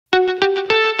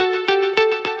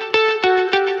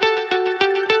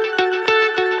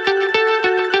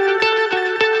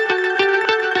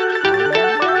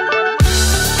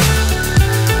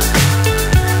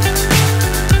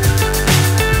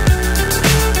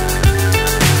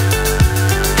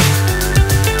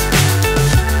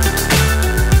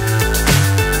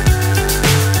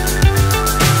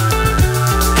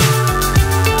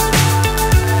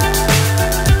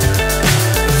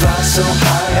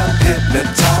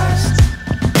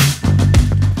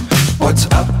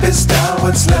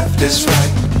what's left is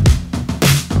right.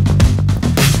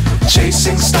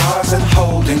 Chasing stars and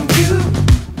holding you.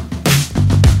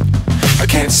 I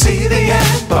can't see the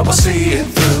end, but we'll see it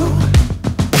through.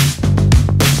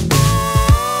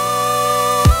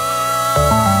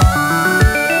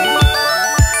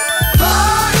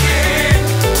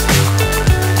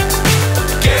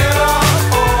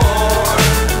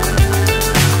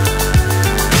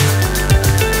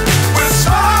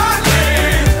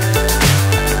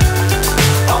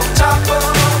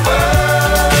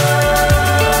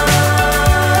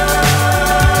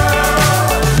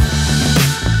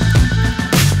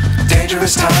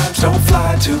 Times don't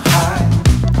fly too high.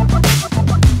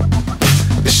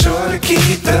 Be sure to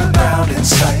keep the ground in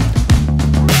sight.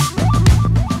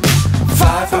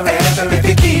 Fly forever if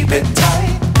you keep it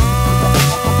tight.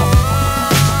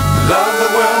 Love the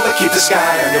world but keep the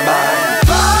sky on your mind.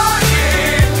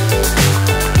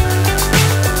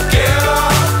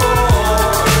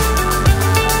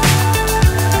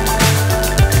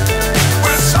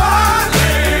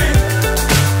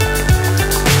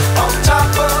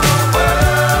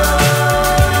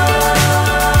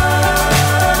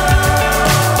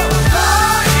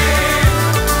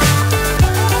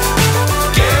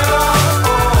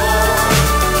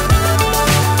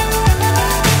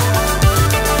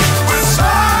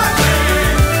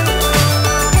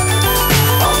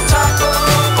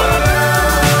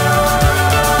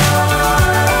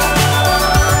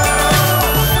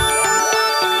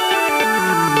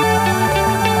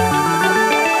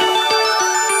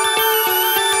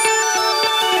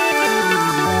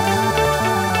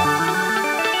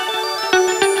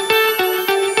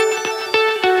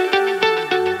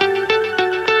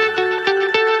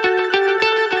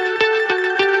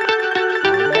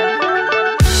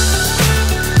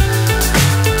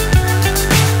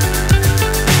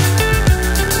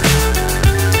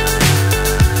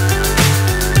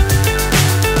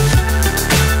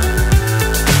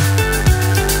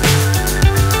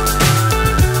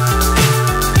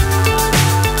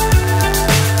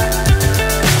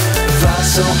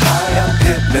 So high I'm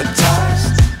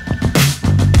hypnotized.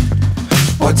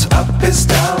 What's up is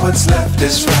down, what's left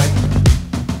is right.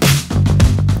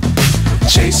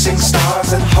 Chasing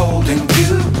stars and holding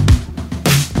you.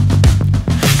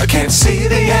 I can't see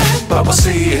the end, but we'll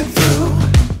see it through.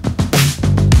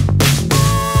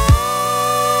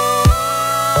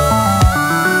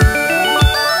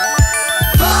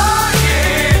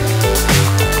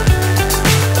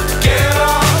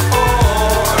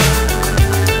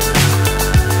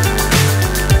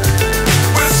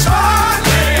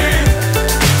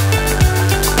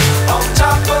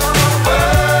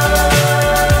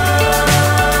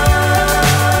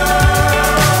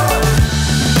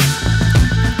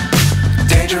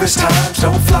 Times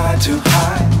don't fly too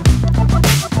high.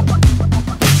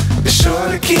 Be sure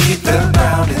to keep the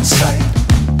ground in sight.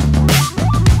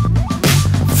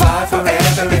 Fly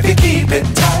forever if you keep it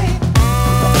tight.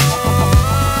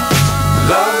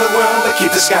 Love the world but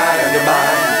keep the sky on your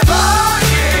mind.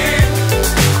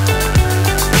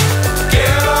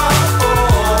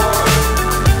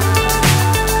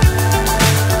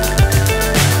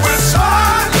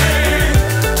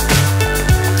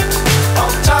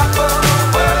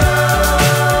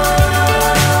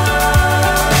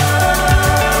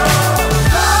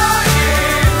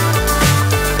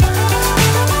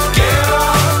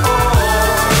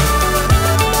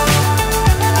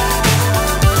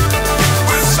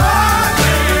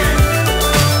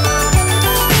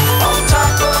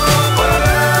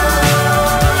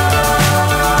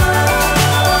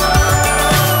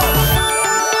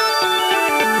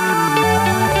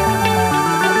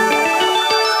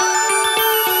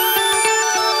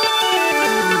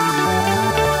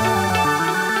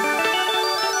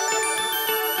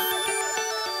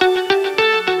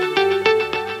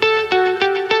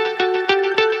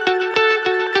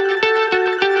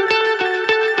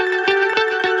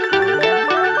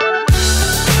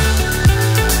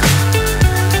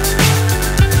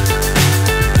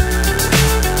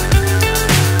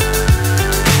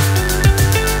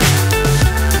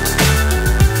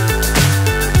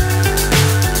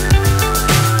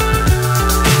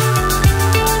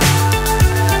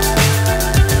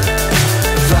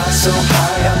 So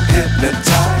high I'm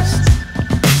hypnotized.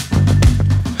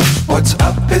 What's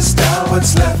up is down,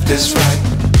 what's left is right.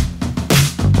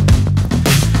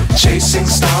 Chasing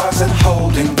stars and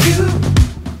holding you.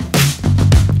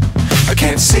 I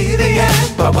can't see the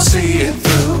end, but we'll see it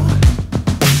through.